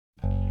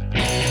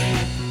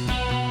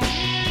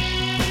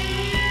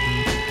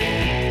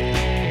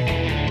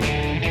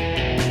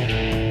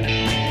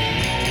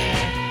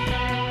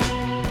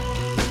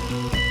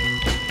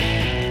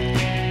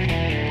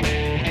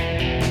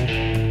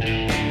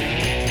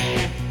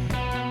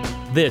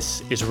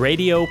This is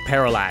Radio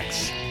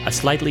Parallax, a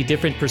slightly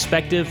different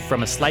perspective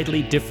from a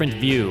slightly different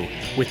view,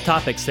 with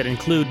topics that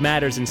include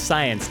matters in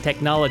science,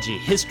 technology,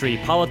 history,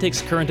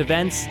 politics, current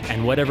events,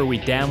 and whatever we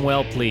damn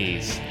well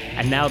please.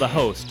 And now the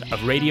host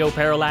of Radio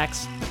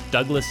Parallax,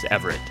 Douglas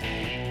Everett.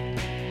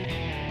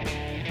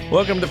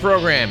 Welcome to the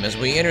program. As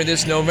we enter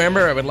this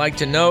November, I would like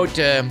to note,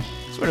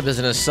 sort of as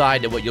an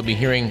aside to what you'll be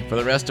hearing for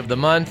the rest of the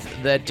month,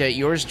 that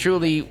yours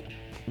truly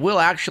will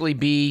actually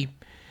be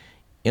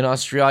in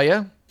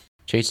Australia,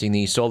 chasing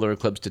the solar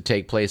eclipse to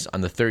take place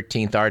on the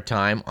 13th our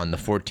time, on the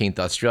 14th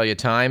Australia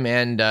time,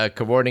 and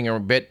cavorting a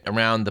bit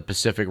around the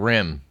Pacific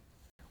Rim.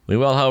 We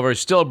will, however,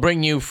 still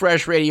bring you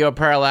fresh Radio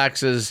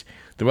Parallaxes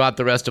throughout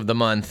the rest of the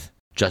month,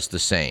 just the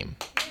same.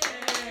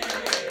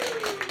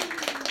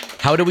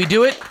 How do we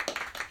do it?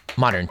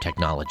 Modern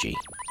technology.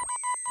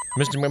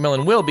 Mr.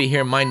 McMillan will be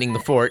here minding the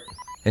fort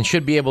and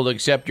should be able to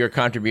accept your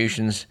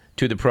contributions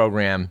to the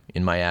program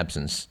in my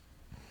absence.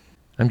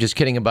 I'm just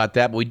kidding about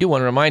that, but we do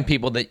want to remind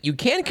people that you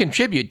can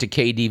contribute to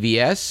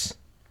KDVS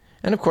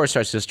and, of course,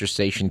 our sister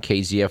station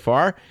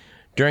KZFR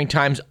during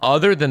times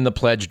other than the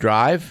pledge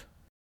drive.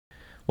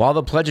 While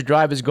the pledge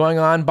drive is going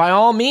on, by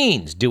all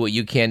means, do what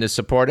you can to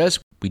support us.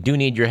 We do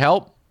need your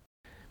help,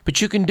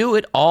 but you can do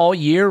it all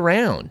year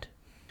round.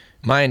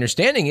 My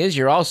understanding is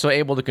you're also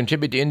able to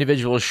contribute to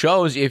individual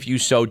shows if you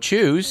so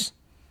choose.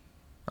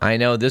 I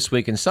know This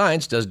Week in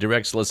Science does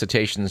direct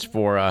solicitations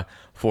for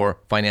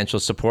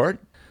financial support.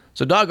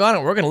 So doggone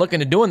it, we're going to look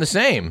into doing the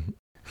same.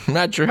 I'm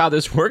not sure how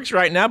this works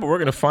right now, but we're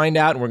going to find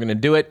out, and we're going to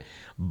do it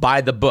by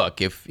the book,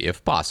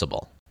 if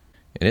possible.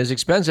 It is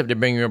expensive to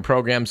bring you a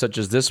program such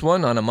as this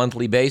one on a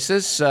monthly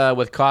basis,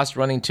 with costs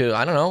running to,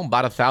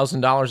 about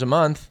 $1,000 a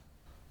month.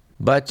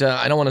 But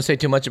I don't want to say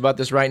too much about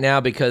this right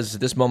now because at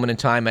this moment in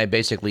time, I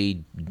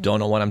basically don't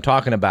know what I'm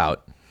talking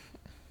about.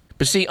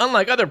 But see,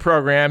 unlike other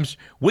programs,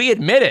 we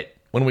admit it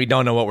when we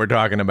don't know what we're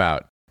talking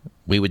about.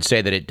 We would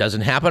say that it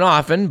doesn't happen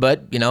often,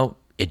 but,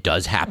 it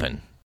does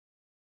happen.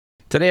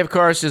 Today, of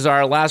course, is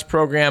our last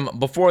program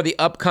before the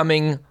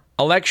upcoming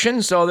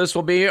election, so this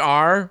will be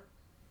our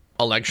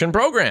election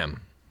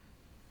program.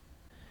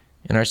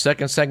 In our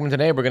second segment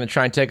today, we're going to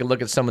try and take a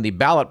look at some of the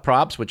ballot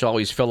props, which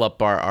always fill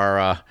up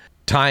our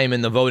time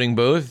in the voting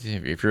booth,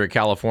 if you're a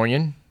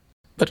Californian.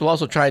 But we'll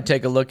also try to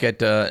take a look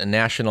at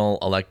national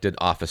elected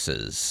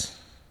offices.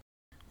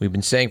 We've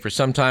been saying for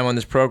some time on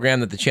this program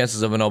that the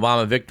chances of an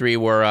Obama victory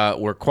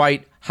were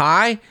quite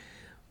high.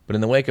 But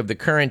in the wake of the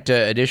current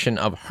edition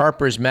of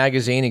Harper's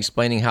Magazine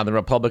explaining how the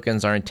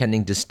Republicans are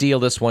intending to steal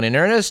this one in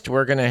earnest,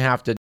 we're going to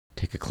have to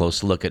take a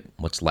close look at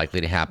what's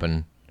likely to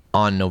happen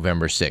on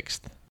November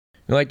 6th.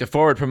 We'd like to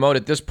forward promote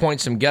at this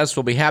point some guests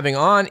we'll be having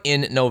on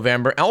in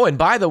November. Oh, and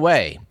by the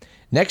way,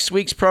 next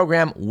week's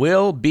program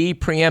will be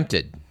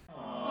preempted.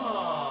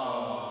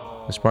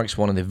 This marks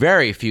one of the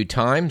very few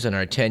times in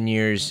our 10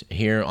 years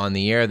here on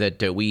the air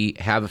that we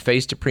have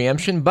faced a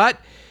preemption, but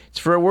it's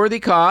for a worthy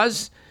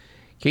cause.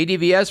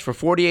 KDVS for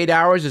 48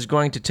 hours is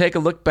going to take a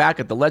look back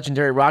at the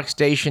legendary rock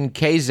station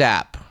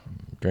KZAP,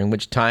 during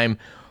which time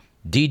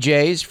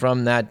DJs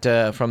from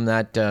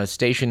that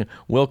station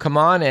will come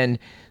on and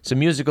some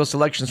musical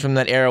selections from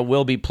that era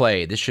will be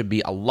played. This should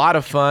be a lot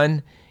of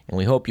fun, and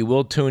we hope you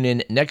will tune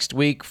in next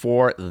week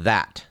for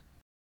that.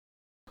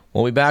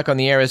 We'll be back on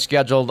the air as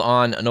scheduled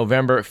on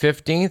November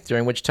 15th,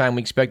 during which time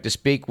we expect to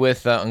speak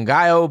with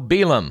Ngaio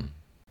Bealum,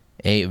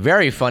 a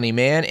very funny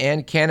man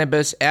and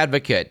cannabis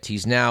advocate.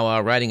 He's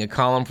now writing a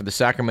column for the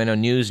Sacramento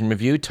News and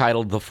Review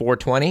titled The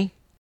 420.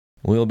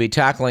 We will be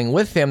tackling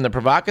with him the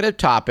provocative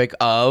topic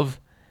of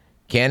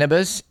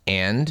cannabis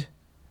and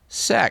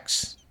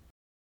sex.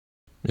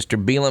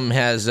 Mr. Bealum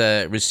has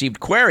received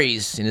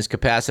queries in his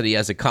capacity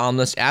as a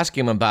columnist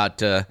asking him about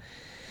the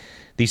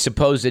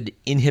supposed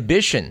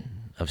inhibition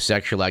of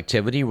sexual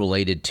activity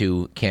related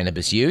to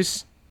cannabis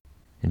use.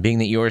 And being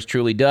that yours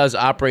truly does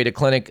operate a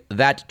clinic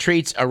that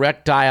treats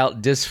erectile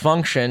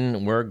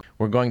dysfunction,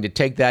 we're going to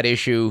take that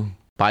issue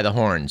by the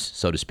horns,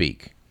 so to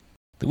speak.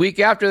 The week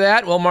after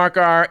that, we'll mark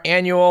our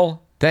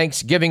annual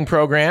Thanksgiving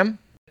program.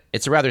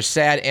 It's a rather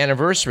sad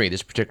anniversary,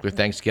 this particular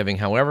Thanksgiving,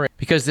 however,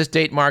 because this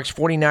date marks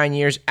 49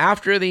 years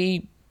after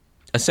the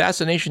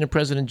assassination of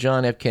President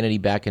John F. Kennedy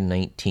back in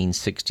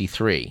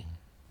 1963.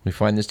 We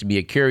find this to be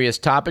a curious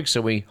topic, so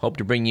we hope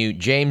to bring you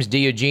James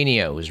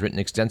DiEugenio, who's written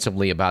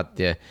extensively about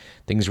the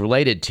things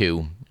related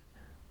to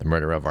the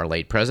murder of our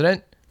late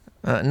president.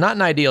 Not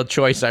an ideal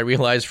choice, I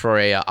realize, for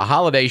a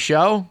holiday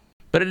show,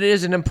 but it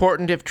is an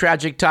important, if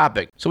tragic,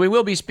 topic. So we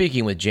will be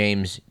speaking with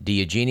James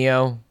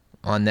DiEugenio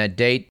on that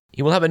date.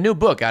 He will have a new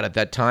book out at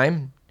that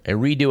time, a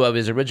redo of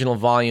his original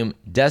volume,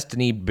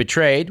 Destiny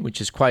Betrayed, which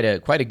is quite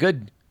a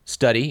good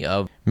study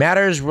of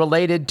matters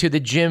related to the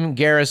Jim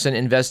Garrison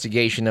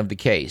investigation of the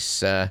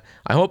case. I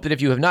hope that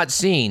if you have not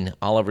seen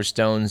Oliver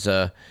Stone's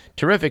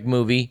terrific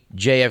movie,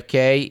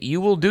 JFK, you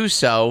will do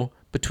so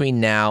between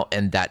now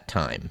and that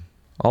time.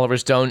 Oliver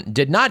Stone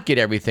did not get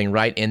everything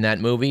right in that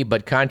movie,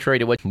 but contrary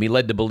to what we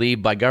led to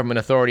believe by government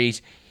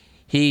authorities,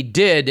 he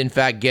did, in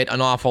fact, get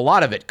an awful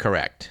lot of it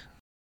correct.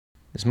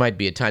 This might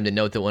be a time to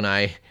note that when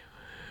I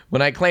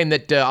When I claim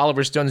that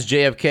Oliver Stone's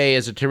JFK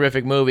is a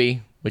terrific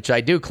movie, which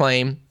I do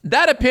claim,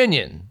 that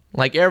opinion,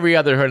 like every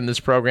other heard in this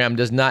program,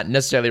 does not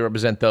necessarily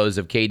represent those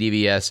of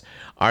KDVS,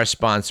 our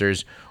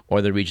sponsors,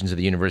 or the Regents of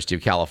the University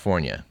of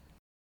California.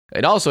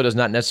 It also does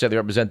not necessarily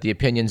represent the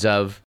opinions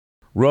of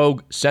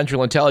rogue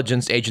Central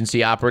Intelligence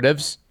Agency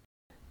operatives,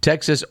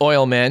 Texas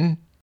oil men,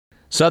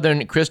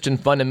 Southern Christian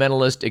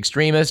fundamentalist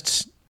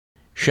extremists,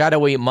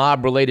 shadowy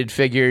mob-related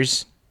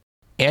figures,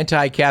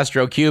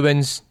 anti-Castro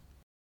Cubans,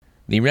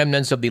 the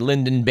remnants of the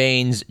Lyndon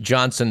Baines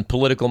Johnson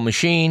political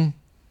machine,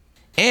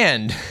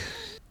 and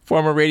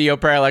former Radio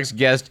Parallax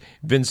guest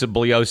Vincent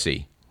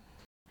Bugliosi.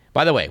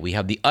 By the way, we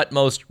have the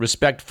utmost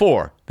respect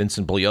for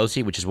Vincent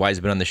Bugliosi, which is why he's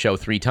been on the show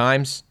 3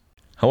 times.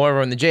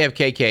 However, in the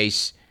JFK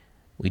case,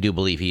 we do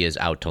believe he is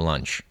out to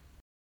lunch.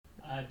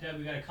 Deb,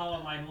 we got a call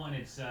on line 1.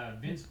 It's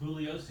Vince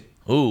Bugliosi.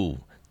 Ooh,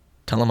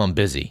 tell him I'm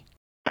busy.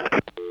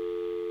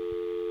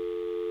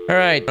 All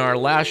right, our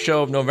last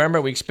show of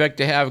November, we expect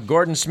to have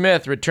Gordon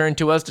Smith return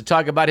to us to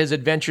talk about his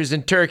adventures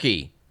in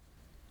Turkey.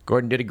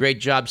 Gordon did a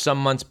great job some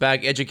months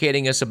back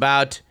educating us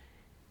about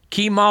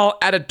Kemal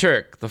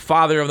Ataturk, the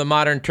father of the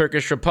modern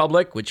Turkish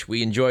Republic, which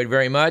we enjoyed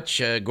very much.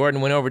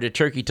 Gordon went over to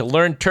Turkey to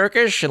learn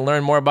Turkish and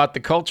learn more about the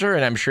culture,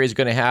 and I'm sure he's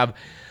going to have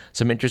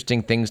some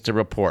interesting things to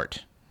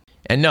report.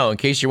 And no, in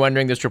case you're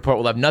wondering, this report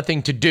will have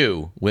nothing to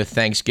do with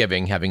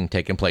Thanksgiving having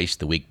taken place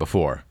the week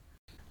before.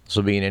 This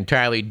will be an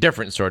entirely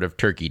different sort of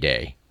Turkey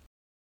Day.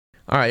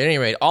 All right, at any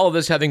rate, all of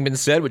this having been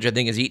said, which I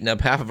think has eaten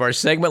up half of our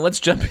segment, let's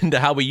jump into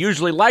how we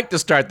usually like to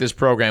start this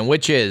program,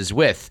 which is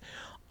with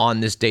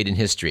On This Date in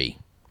History,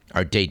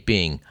 our date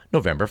being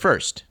November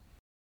 1st.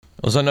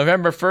 It was on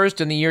November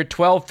 1st in the year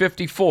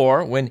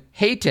 1254 when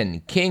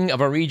Hayton, king of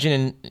a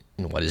region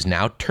in what is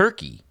now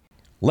Turkey,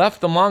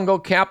 left the Mongol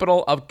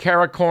capital of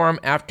Karakorum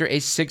after a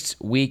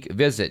 6-week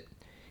visit.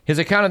 His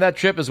account of that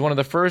trip is one of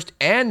the first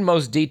and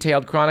most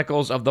detailed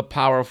chronicles of the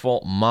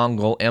powerful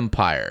Mongol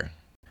Empire,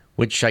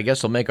 which I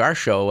guess will make our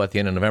show at the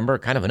end of November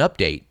kind of an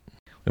update.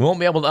 We won't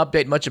be able to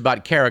update much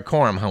about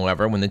Karakorum,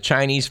 however, when the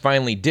Chinese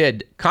finally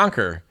did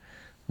conquer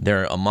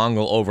their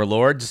Mongol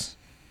overlords.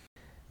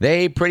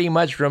 They pretty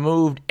much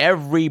removed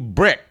every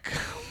brick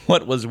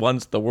what was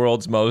once the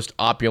world's most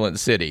opulent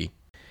city.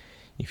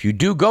 If you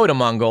do go to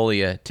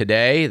Mongolia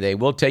today, they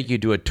will take you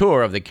to a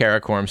tour of the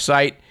Karakorum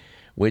site,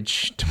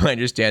 which, to my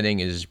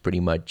understanding, is pretty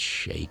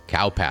much a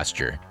cow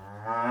pasture.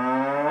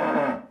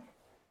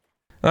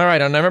 All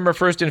right, on November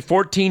 1st in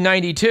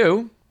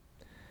 1492,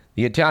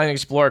 the Italian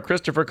explorer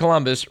Christopher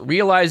Columbus,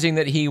 realizing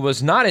that he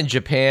was not in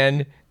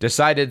Japan,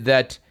 decided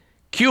that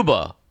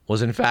Cuba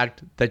was in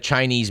fact the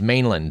Chinese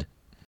mainland.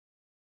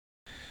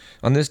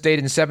 On this date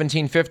in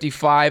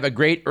 1755, a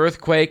great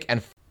earthquake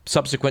and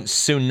subsequent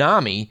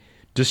tsunami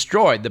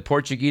destroyed the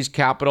Portuguese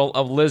capital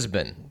of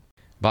Lisbon.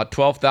 About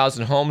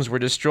 12,000 homes were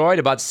destroyed,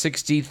 about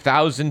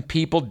 60,000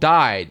 people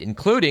died,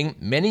 including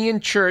many in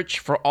church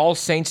for All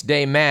Saints'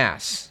 Day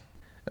Mass.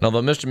 And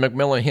although Mr.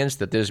 Macmillan hints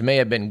that this may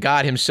have been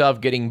God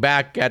himself getting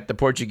back at the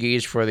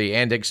Portuguese for the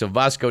antics of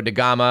Vasco da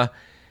Gama,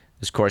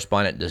 this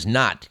correspondent does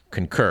not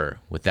concur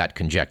with that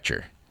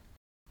conjecture.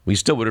 We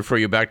still would refer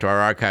you back to our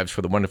archives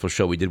for the wonderful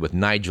show we did with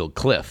Nigel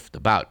Clift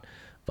about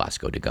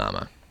Vasco da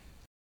Gama.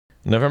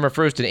 November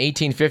 1st in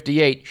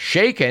 1858,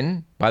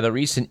 shaken by the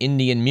recent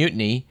Indian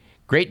Mutiny,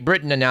 Great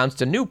Britain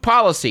announced a new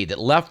policy that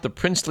left the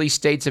princely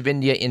states of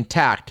India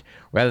intact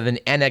rather than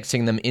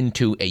annexing them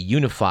into a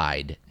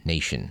unified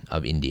nation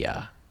of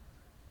India.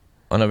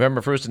 On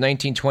November 1st of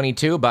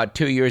 1922, about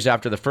 2 years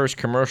after the first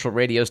commercial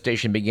radio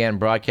station began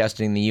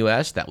broadcasting in the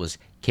U.S., that was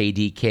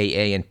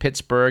KDKA in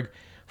Pittsburgh,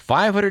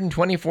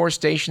 524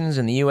 stations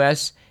in the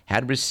U.S.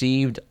 had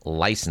received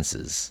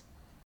licenses.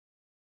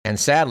 And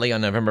sadly,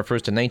 on November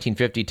 1st of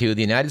 1952,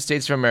 the United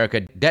States of America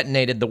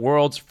detonated the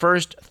world's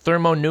first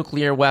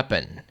thermonuclear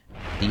weapon,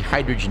 the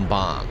hydrogen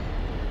bomb,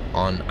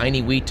 on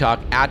Inuiatak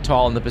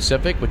Atoll in the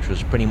Pacific, which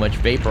was pretty much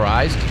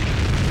vaporized.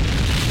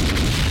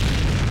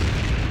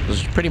 It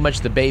was pretty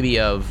much the baby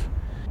of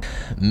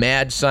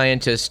mad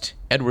scientist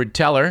Edward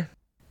Teller,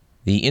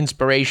 the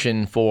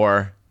inspiration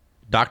for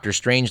Dr.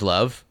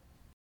 Strangelove.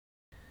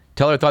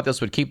 Teller thought this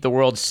would keep the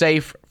world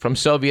safe from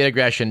Soviet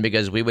aggression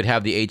because we would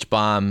have the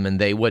H-bomb and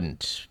they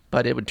wouldn't.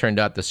 But it would turn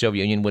out the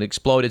Soviet Union would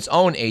explode its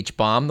own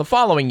H-bomb the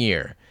following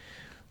year,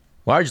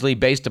 largely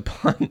based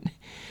upon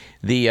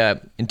the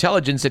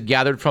intelligence it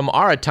gathered from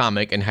our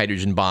atomic and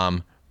hydrogen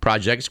bomb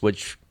projects,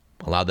 which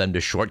allowed them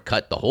to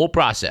shortcut the whole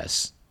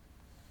process.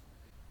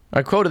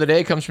 Our quote of the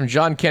day comes from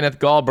John Kenneth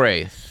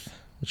Galbraith,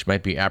 which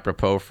might be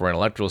apropos for an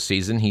electoral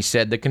season. He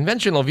said, "The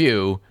conventional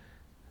view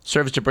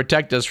serves to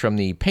protect us from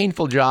the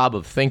painful job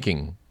of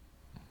thinking."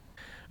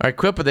 Our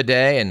quip of the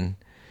day, and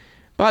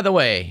by the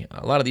way,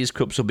 a lot of these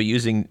quips we'll be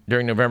using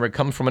during November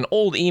come from an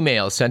old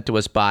email sent to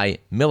us by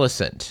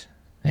Millicent.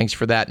 Thanks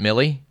for that,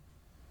 Millie.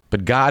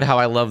 But God, how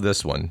I love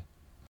this one.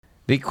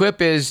 The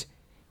quip is,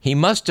 "He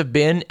must have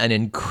been an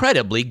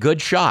incredibly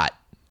good shot,"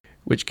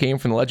 which came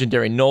from the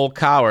legendary Noel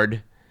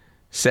Coward,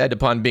 said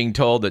upon being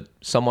told that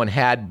someone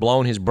had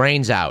blown his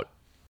brains out.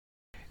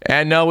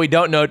 And no, we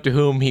don't know to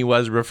whom he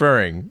was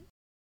referring.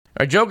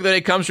 Our joke of the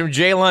day comes from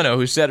Jay Leno,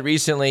 who said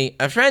recently,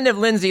 "A friend of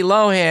Lindsay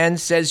Lohan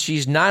says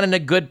she's not in a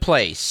good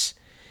place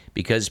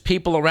because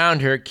people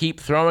around her keep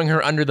throwing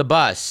her under the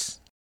bus."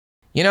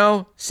 "You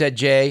know," said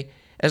Jay,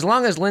 "as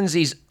long as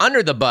Lindsay's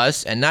under the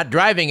bus and not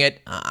driving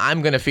it,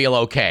 I'm going to feel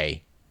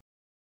okay."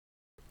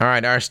 All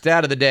right, our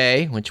stat of the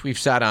day, which we've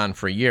sat on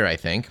for a year, I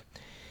think,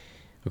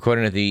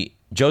 according to the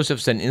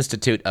Josephson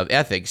Institute of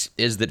Ethics,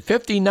 is that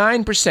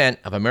 59%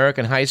 of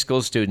American high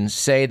school students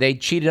say they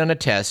cheated on a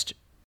test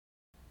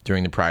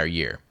during the prior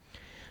year.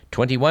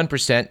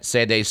 21%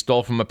 say they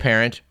stole from a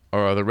parent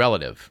or other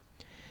relative.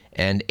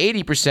 And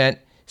 80%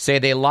 say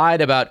they lied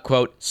about,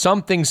 quote,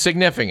 something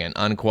significant,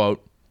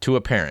 unquote, to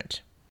a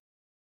parent.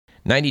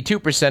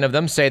 92% of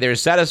them say they're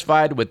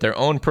satisfied with their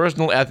own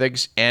personal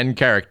ethics and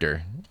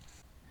character.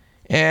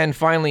 And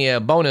finally,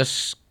 a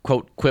bonus,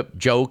 quote, quip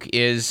joke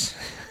is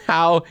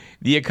how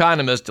The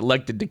Economist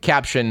elected to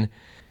caption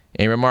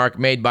a remark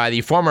made by the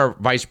former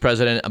vice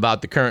president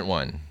about the current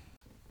one.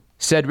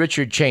 Said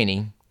Richard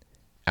Cheney,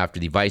 after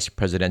the vice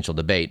presidential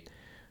debate,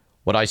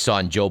 "What I saw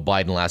in Joe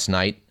Biden last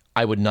night,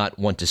 I would not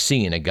want to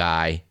see in a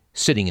guy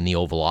sitting in the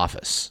Oval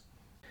Office."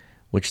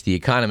 Which The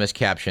Economist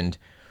captioned,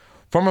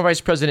 "Former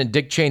Vice President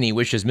Dick Cheney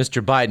wishes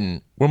Mr.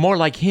 Biden were more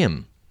like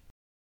him."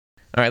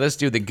 All right, let's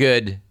do the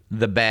good,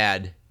 the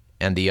bad,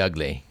 and the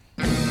ugly.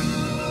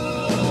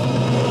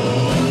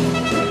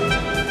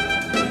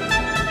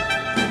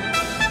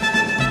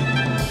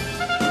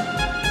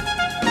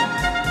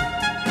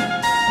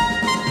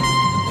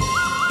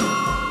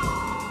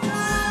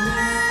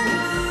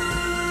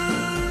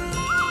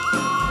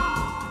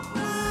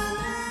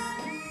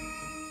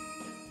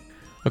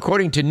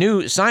 According to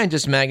New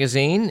Scientist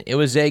magazine, it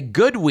was a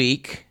good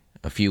week,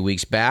 a few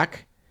weeks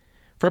back,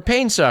 for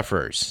pain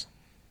sufferers.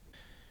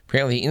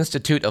 Apparently, the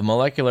Institute of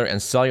Molecular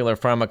and Cellular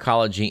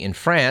Pharmacology in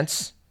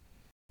France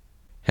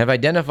have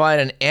identified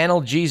an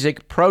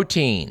analgesic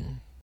protein,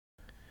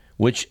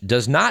 which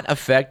does not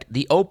affect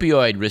the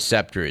opioid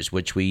receptors,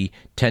 which we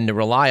tend to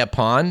rely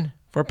upon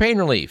for pain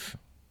relief.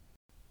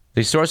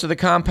 The source of the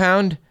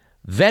compound?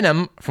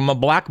 Venom from a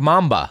black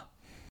mamba.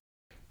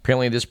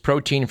 Apparently, this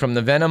protein from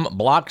the venom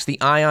blocks the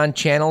ion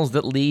channels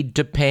that lead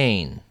to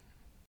pain.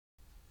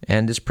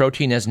 And this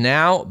protein has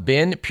now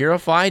been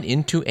purified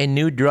into a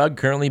new drug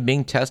currently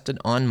being tested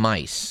on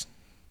mice.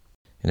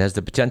 It has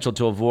the potential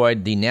to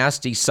avoid the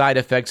nasty side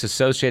effects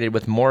associated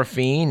with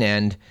morphine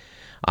and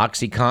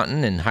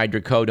OxyContin and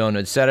hydrocodone,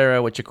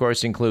 etc., which of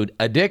course include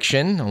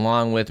addiction,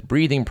 along with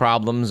breathing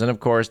problems, and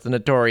of course the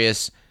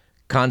notorious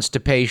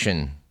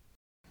constipation.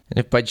 And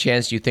if by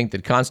chance you think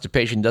that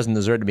constipation doesn't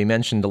deserve to be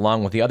mentioned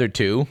along with the other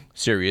two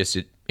serious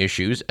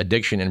issues,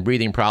 addiction and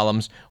breathing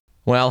problems,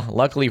 well,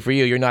 luckily for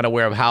you, you're not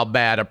aware of how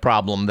bad a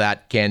problem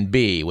that can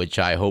be, which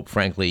I hope,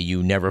 frankly,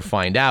 you never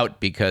find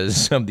out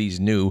because of these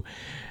new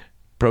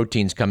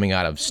proteins coming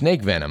out of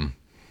snake venom.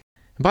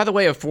 And by the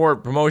way, for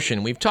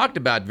promotion, we've talked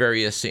about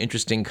various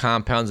interesting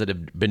compounds that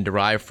have been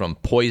derived from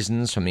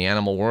poisons from the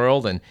animal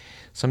world, and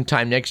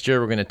sometime next year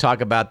we're going to talk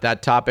about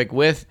that topic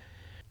with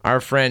our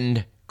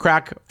friend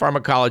crack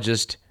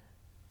pharmacologist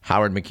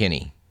Howard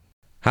McKinney.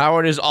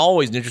 Howard is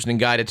always an interesting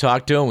guy to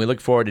talk to, and we look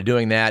forward to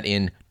doing that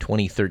in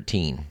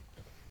 2013.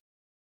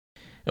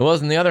 It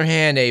was, on the other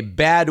hand, a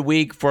bad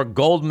week for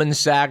Goldman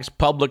Sachs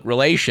public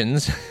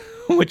relations,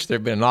 which there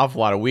have been an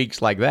awful lot of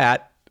weeks like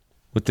that,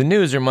 with the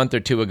news a month or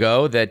two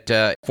ago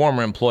that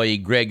former employee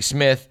Greg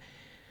Smith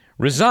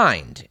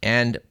resigned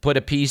and put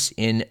a piece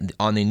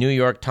on the New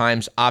York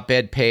Times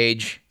op-ed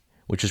page,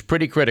 which was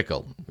pretty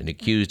critical. It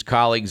accused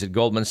colleagues at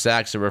Goldman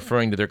Sachs of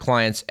referring to their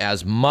clients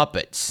as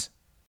Muppets.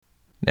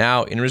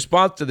 Now, in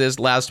response to this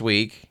last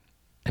week,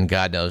 and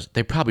God knows,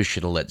 they probably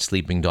should have let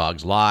sleeping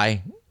dogs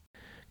lie,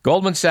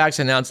 Goldman Sachs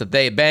announced that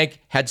they, bank,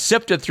 had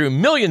sifted through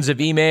millions of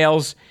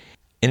emails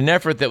in an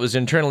effort that was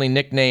internally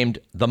nicknamed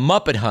the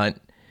Muppet Hunt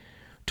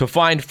to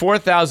find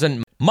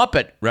 4,000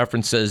 Muppet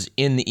references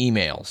in the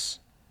emails,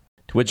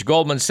 to which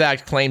Goldman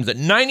Sachs claims that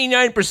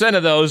 99%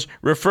 of those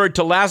referred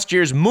to last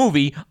year's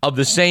movie of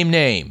the same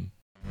name.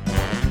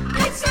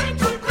 It's time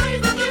to play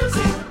the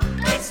music.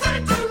 It's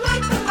time to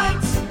light the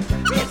lights.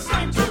 It's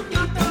time to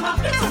meet the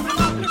Muppets on the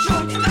Muppet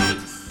Show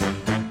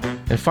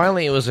tonight. And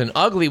finally, it was an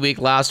ugly week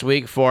last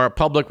week for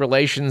public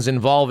relations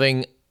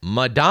involving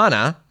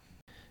Madonna,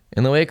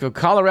 in the wake of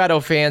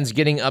Colorado fans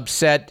getting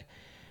upset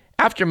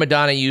after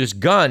Madonna used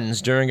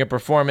guns during a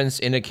performance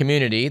in a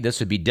community, this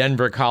would be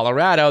Denver,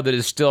 Colorado, that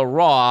is still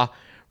raw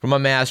from a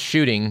mass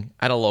shooting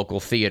at a local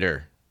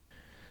theater.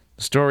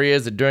 The story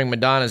is that during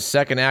Madonna's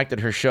second act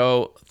at her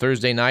show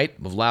Thursday night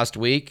of last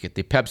week at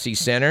the Pepsi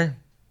Center,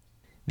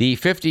 the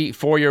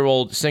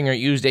 54-year-old singer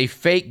used a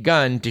fake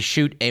gun to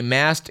shoot a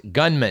masked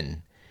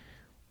gunman,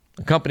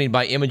 accompanied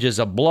by images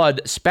of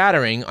blood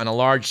spattering on a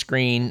large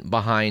screen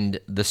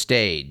behind the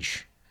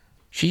stage.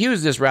 She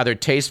used this rather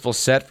tasteful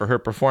set for her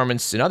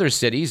performance in other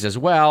cities as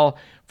well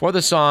for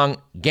the song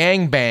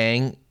Gang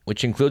Bang,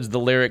 which includes the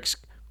lyrics,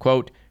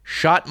 quote,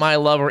 "shot my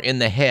lover in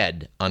the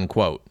head,"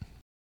 unquote.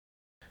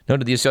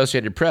 Noted the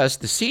Associated Press,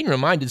 the scene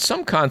reminded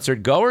some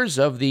concert goers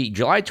of the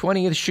July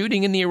 20th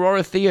shooting in the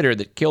Aurora Theater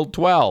that killed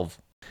 12.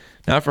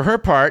 Now, for her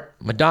part,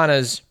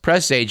 Madonna's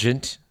press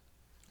agent,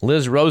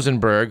 Liz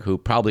Rosenberg, who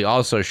probably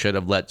also should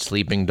have let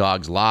sleeping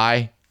dogs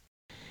lie,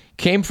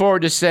 came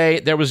forward to say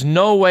there was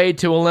no way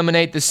to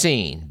eliminate the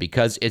scene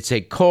because it's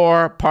a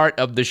core part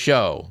of the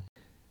show.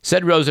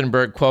 Said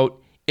Rosenberg,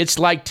 quote, "It's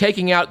like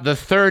taking out the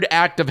third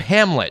act of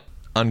Hamlet,"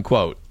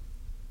 unquote.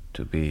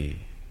 To be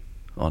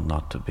or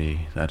not to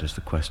be, that is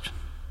the question.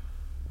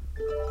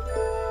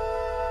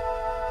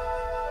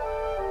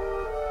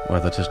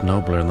 Whether 'tis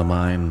nobler in the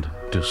mind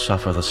to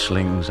suffer the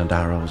slings and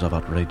arrows of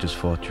outrageous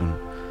fortune,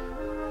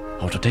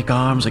 or to take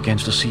arms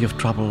against a sea of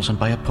troubles and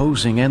by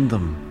opposing end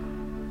them.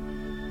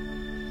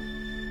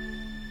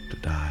 To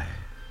die,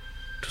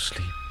 to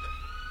sleep,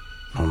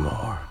 no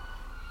more.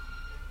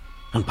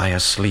 And by a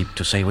sleep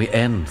to say we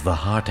end the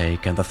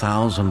heartache and the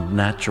thousand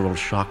natural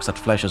shocks that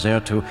flesh is heir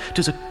to,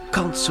 'tis a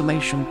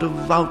consummation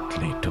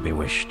devoutly to be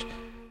wished.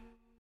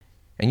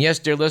 And yes,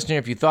 dear listener,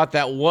 if you thought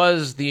that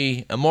was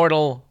the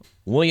immortal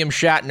William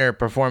Shatner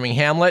performing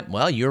Hamlet,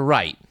 well, you're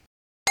right.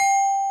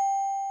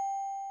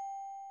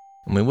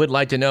 And we would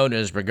like to note,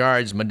 as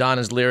regards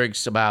Madonna's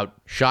lyrics about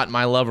 "shot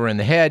my lover in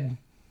the head,"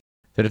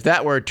 that if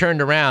that were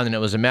turned around and it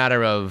was a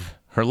matter of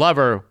her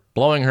lover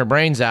blowing her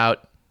brains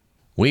out,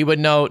 we would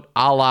note,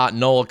 a la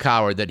Noel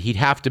Coward, that he'd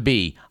have to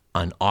be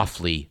an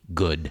awfully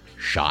good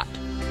shot.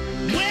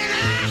 When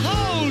I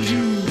hold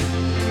you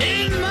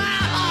in my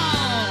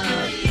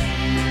arms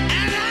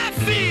and I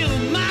feel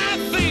my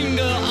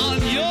finger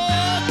on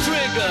your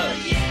trigger,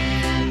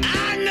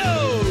 I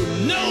know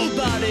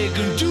nobody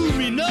can do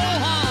me no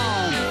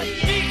harm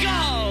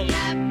because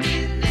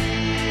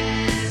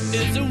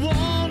it's a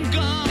warm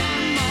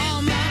gun,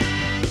 mama.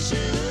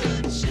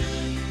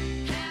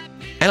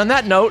 And on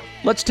that note,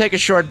 let's take a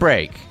short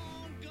break.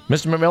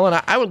 Mr.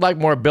 McMillan, I would like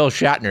more Bill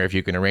Shatner if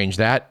you can arrange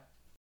that.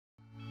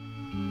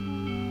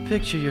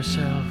 Picture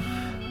yourself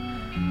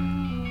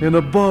in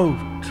a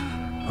boat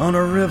on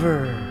a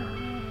river.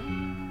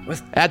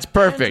 That's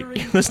perfect.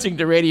 You're listening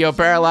to Radio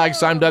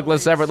Parallax. I'm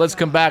Douglas Everett. Let's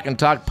come back and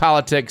talk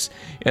politics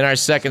in our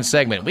second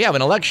segment. We have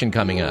an election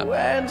coming up.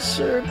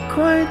 Answer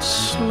quite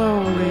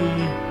slowly.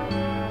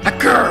 A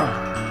girl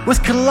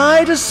with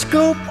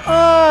kaleidoscope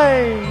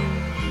eyes.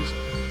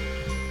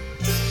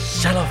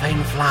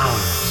 Cellophane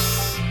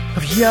flowers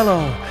of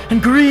yellow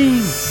and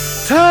green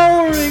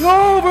towering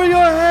over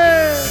your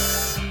head.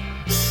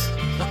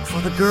 Look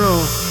for the girl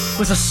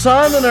with the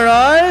sun in her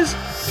eyes,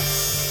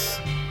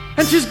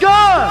 and she's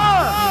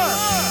gone.